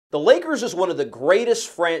The Lakers is one of the greatest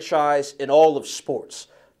franchise in all of sports,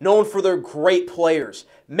 known for their great players,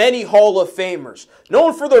 many Hall of Famers,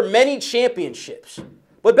 known for their many championships.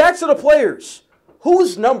 But back to the players.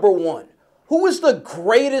 Who's number one? Who is the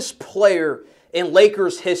greatest player in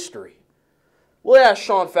Lakers history? We'll ask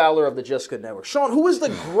Sean Fowler of the Just Good Network. Sean, who is the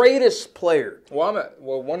greatest player? Well,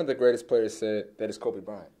 one of the greatest players said that is Kobe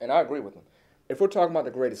Bryant, and I agree with him. If we're talking about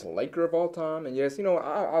the greatest Laker of all time, and yes,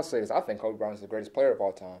 I'll say this. I think Kobe Bryant is the greatest player of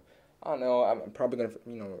all time. I don't know. I'm probably going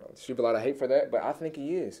to, shoot a lot of hate for that, but I think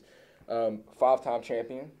he is. 5-time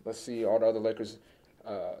champion. Let's see all the other Lakers.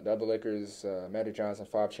 Magic Johnson,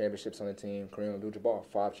 5 championships on the team. Kareem Abdul-Jabbar,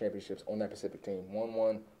 5 championships on that Pacific team.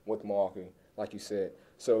 1-1 with Milwaukee, like you said.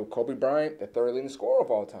 So Kobe Bryant, the third leading scorer of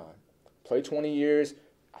all time. Played 20 years.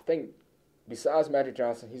 I think besides Magic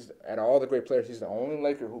Johnson, out of all the great players, he's the only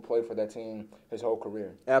Laker who played for that team his whole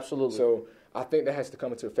career. Absolutely. So I think that has to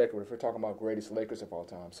come into effect if we're talking about greatest Lakers of all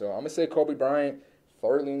time. So I'm going to say Kobe Bryant,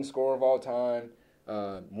 third leading scorer of all time,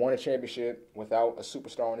 won a championship without a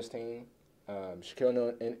superstar on his team. Shaquille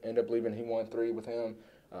O'Neal ended up leaving. He won 3 with him,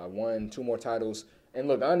 won 2 more titles. And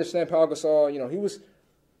look, I understand Pau Gasol, he was,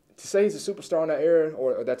 to say he's a superstar in that era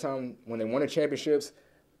or that time when they won the championships,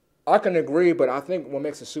 I can agree, but I think what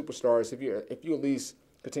makes a superstar is if you at least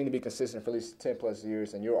continue to be consistent for at least 10-plus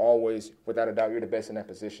years, and you're always, without a doubt, you're the best in that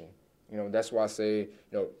position. That's why I say,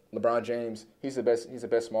 LeBron James, he's the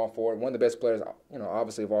best small forward, one of the best players,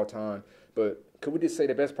 obviously of all time. But could we just say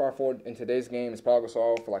the best power forward in today's game is Pau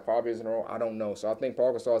Gasol for like 5 years in a row? I don't know. So I think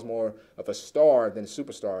Pau Gasol is more of a star than a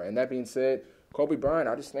superstar. And that being said, Kobe Bryant,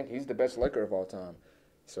 I just think he's the best Laker of all time.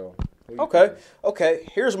 So okay.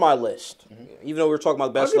 Here's my list. Mm-hmm. Even though we were talking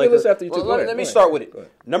about the best Laker. List after you let me start with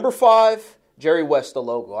it. Number 5, Jerry West, the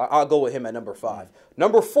logo. I'll go with him at number 5. Mm-hmm.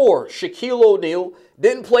 Number 4, Shaquille O'Neal.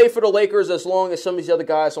 Didn't play for the Lakers as long as some of these other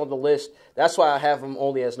guys on the list. That's why I have him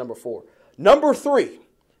only as number 4. Number 3,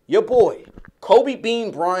 your boy, Kobe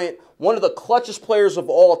Bean Bryant, one of the clutchest players of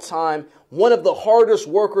all time, one of the hardest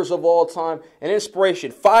workers of all time, an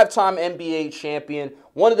inspiration, 5-time NBA champion,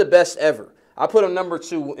 one of the best ever. I put him number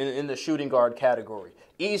 2 in the shooting guard category.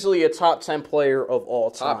 Easily a top 10 player of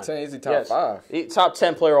all time. Top 10, easy top 5. Top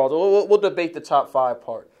 10 player all time. We'll debate the top 5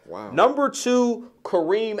 part. Wow. Number 2,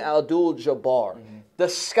 Kareem Abdul-Jabbar. Mm-hmm. The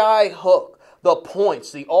sky hook, the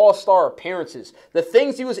points, the all-star appearances, the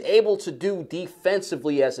things he was able to do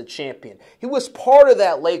defensively as a champion. He was part of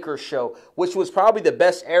that Lakers show, which was probably the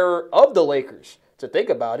best era of the Lakers, to think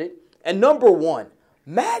about it. And number 1,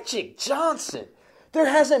 Magic Johnson. There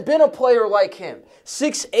hasn't been a player like him.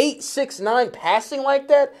 6'8", 6'9", passing like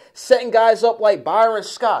that, setting guys up like Byron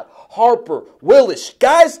Scott, Harper, Willis,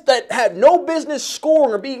 guys that had no business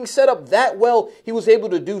scoring or being set up that well, he was able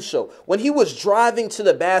to do so. When he was driving to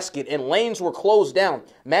the basket and lanes were closed down,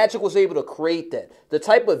 Magic was able to create that. The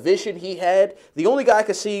type of vision he had, the only guy I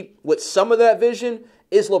could see with some of that vision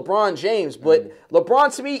is LeBron James. But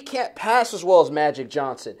LeBron, to me, can't pass as well as Magic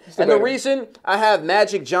Johnson. And the reason I have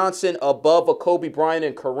Magic Johnson above a Kobe Bryant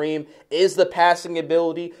and Kareem is the passing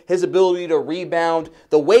ability, his ability to rebound,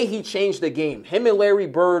 the way he changed the game. Him and Larry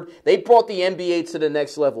Bird, they brought the NBA to the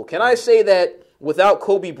next level. Can I say that without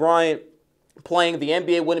Kobe Bryant playing, the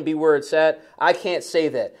NBA wouldn't be where it's at? I can't say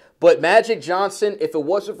that. But Magic Johnson, if it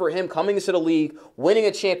wasn't for him coming into the league, winning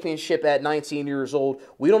a championship at 19 years old,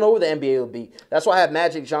 we don't know where the NBA would be. That's why I have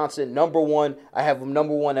Magic Johnson number 1. I have him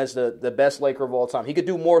number 1 as the best Laker of all time. He could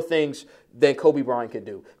do more things than Kobe Bryant could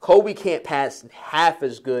do. Kobe can't pass half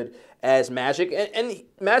as good as Magic, and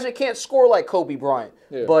Magic can't score like Kobe Bryant.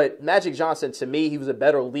 Yeah. But Magic Johnson, to me, he was a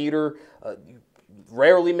better leader.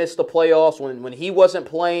 Rarely missed the playoffs. When he wasn't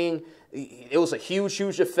playing, it was a huge,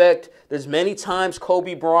 huge effect. There's many times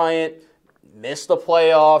Kobe Bryant missed the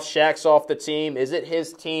playoffs. Shaq's off the team. Is it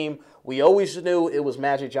his team? We always knew it was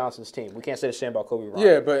Magic Johnson's team. We can't say the same about Kobe Bryant.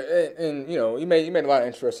 Yeah, but you made a lot of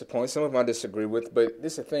interesting points. Some of them I disagree with, but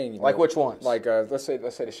this is the thing. Like which ones? Like let's say the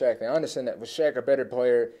Shaq thing. I understand that. Was Shaq a better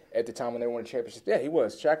player at the time when they won the championship? Yeah, he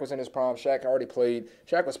was. Shaq was in his prime. Shaq already played.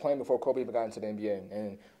 Shaq was playing before Kobe even got into the NBA.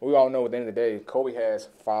 And we all know at the end of the day, Kobe has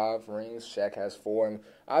 5 rings. Shaq has 4. And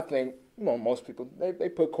I think most people they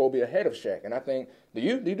put Kobe ahead of Shaq. And I think do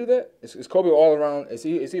you do that? Is Kobe all around? Is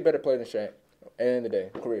he a better player than Shaq at the end of the day?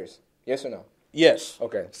 Careers. Yes or no? Yes.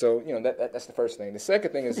 Okay, so that's the first thing. The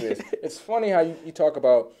second thing is this. It's funny how you talk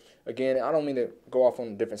about, again, I don't mean to go off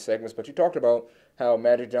on different segments, but you talked about how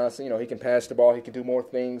Magic Johnson, he can pass the ball, he can do more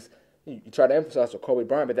things. You try to emphasize with Kobe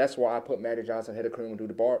Bryant, but that's why I put Magic Johnson ahead of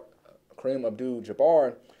Kareem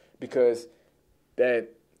Abdul-Jabbar, because the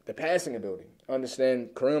passing ability. Understand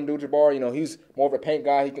Kareem Abdul-Jabbar, he's more of a paint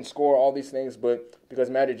guy, he can score all these things, but because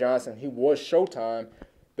Magic Johnson, he was Showtime,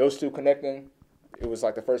 those two connecting, it was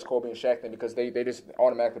like the first Kobe and Shaq thing because they just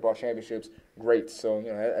automatically brought championships. Great. So,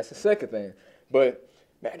 that's the second thing. But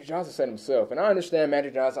Magic Johnson said himself, and I understand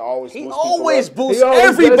Magic Johnson always boosts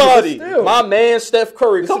everybody. My man, Steph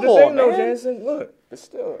Curry. Come on, man. Jansen, look, but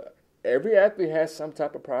still, every athlete has some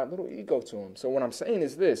type of pride, little ego to him. So what I'm saying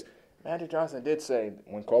is this. Magic Johnson did say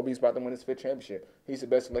when Kobe's about to win his 5th championship, he's the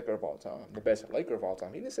best Laker of all time. The best Laker of all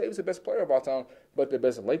time. He didn't say he was the best player of all time, but the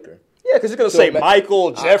best Laker. Yeah, because he's going to say Michael,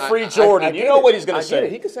 Jeffrey, Jordan. You know what he's going to say.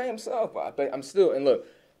 He could say himself, but I'm still, and look,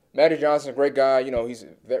 Magic Johnson's a great guy. He's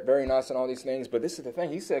very nice and all these things, but this is the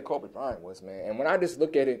thing. He said Kobe Bryant was, man. And when I just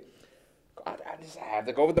look at it, I just have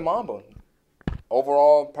to go with the Mamba.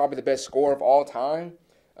 Overall, probably the best scorer of all time.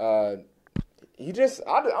 I'm just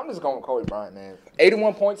going with Kobe Bryant, man.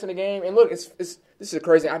 81 points in the game. And look, this is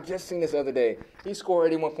crazy. I just seen this the other day. He scored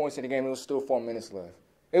 81 points in the game. It was still 4 minutes left.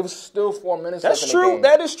 It was still 4 minutes left in the game.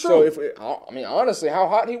 That is true. So, honestly, how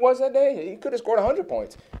hot he was that day, he could have scored 100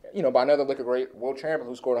 points. By another Laker great, world champion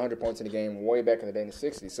who scored 100 points in the game way back in the day in the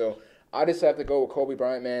 60s. So I just have to go with Kobe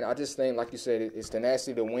Bryant, man. I just think, like you said, it's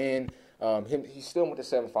tenacity to win. He still went to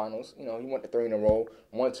 7 finals. He went to 3 in a row,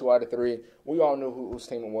 won 2 out of 3. We all knew whose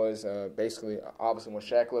team it was, basically, obviously, when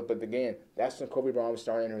Shaq left. But again, that's when Kobe Bryant was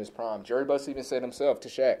starting to enter his prime. Jerry Buss even said himself to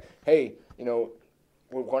Shaq, hey,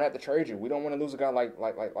 we're going to have to trade you. We don't want to lose a guy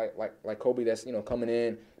like Kobe that's, coming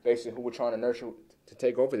in, basically, who we're trying to nurture to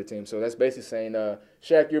take over the team. So that's basically saying,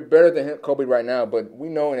 Shaq, you're better than Kobe right now, but we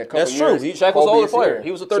know in a couple years. That's true. Shaq was an older player.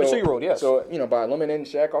 He was a 32-year-old, yes. So, by eliminating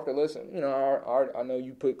Shaq off the list, I know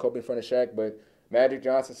you put Kobe in front of Shaq, but Magic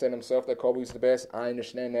Johnson said himself that Kobe was the best. I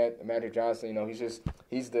understand that. Magic Johnson,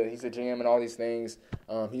 he's the GM and all these things.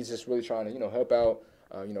 He's just really trying to, help out.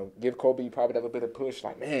 Give Kobe probably that little bit of push.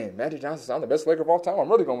 Like, man, Magic Johnson's I'm the best Laker of all time. I'm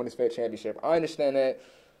really going to win this 5th championship. I understand that.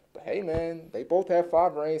 But, hey, man, they both have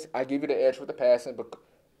 5 rings. I give you the edge with the passing. But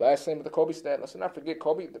last thing with the Kobe stat, let's not forget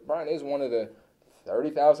Kobe Bryant is one of the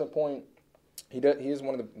 30,000 point. He is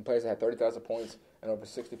one of the players that had 30,000 points and over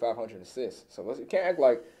 6,500 assists. So you can't act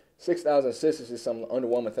like 6,000 assists is just some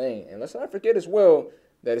underwhelming thing. And let's not forget as well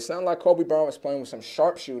that it's not like Kobe Bryant was playing with some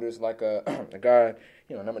sharpshooters like a guy,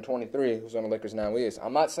 number 23, who's on the Lakers now is.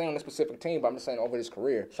 I'm not saying on this specific team, but I'm just saying over his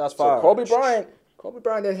career. Shots fired. So Kobe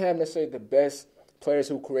Bryant didn't have necessarily the best players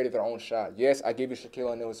who created their own shot. Yes, I give you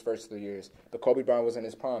Shaquille O'Neal his first 3 years, but Kobe Bryant wasn't in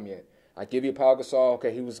his prime yet. I give you Pau Gasol.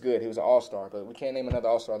 Okay, he was good. He was an all-star, but we can't name another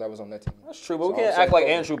all-star that was on that team. That's true, but we can't act like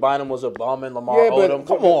Andrew Bynum was a bum and Lamar Odom.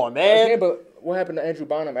 Come on, man. Yeah, but what happened to Andrew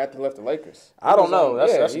Bynum after he left the Lakers? I don't know.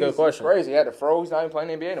 That's a good question. Crazy. He had to throw. He's not even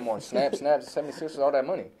playing the NBA anymore. Snap, 76ers, all that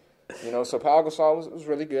money. So Pau Gasol was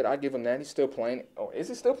really good. I give him that. He's still playing. Oh, is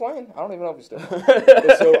he still playing? I don't even know if he's still playing.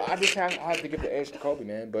 So I have to give the edge to Kobe,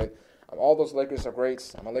 man. But all those Lakers are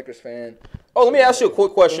great. I'm a Lakers fan. Oh, let me ask you a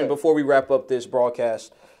quick question before we wrap up this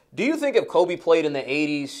broadcast. Do you think if Kobe played in the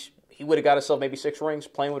 80s, he would have got himself maybe 6 rings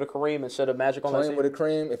playing with a Kareem instead of Magic on that team? Playing with a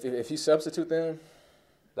Kareem, if you substitute them?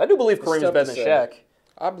 I do believe Kareem is better than Shaq.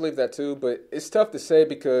 I believe that too, but it's tough to say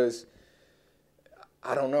because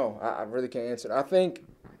I don't know. I really can't answer. I think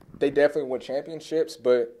they definitely won championships,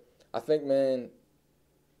 but I think, man,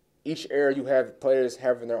 each era you have players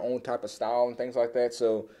having their own type of style and things like that.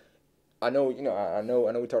 So I know, I know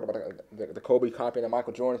we talked about the Kobe copying the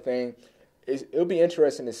Michael Jordan thing. It'll be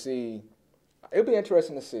interesting to see. I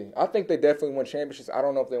think they definitely won championships. I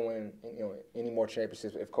don't know if they win, any more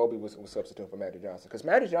championships if Kobe was substituting for Magic Johnson, because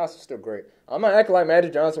Magic Johnson's still great. I'm not acting like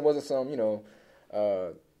Magic Johnson wasn't some,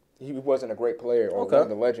 he wasn't a great player or one of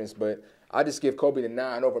the legends, but I just give Kobe the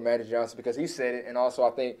 9 over Magic Johnson because he said it, and also I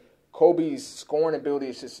think Kobe's scoring ability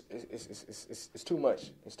is just it's too much.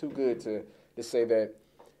 It's too good to say that,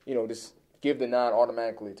 just give the 9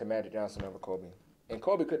 automatically to Magic Johnson over Kobe. And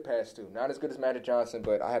Kobe could pass too. Not as good as Magic Johnson,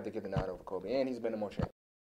 but I have to give the 9 over Kobe. And he's been to more championships.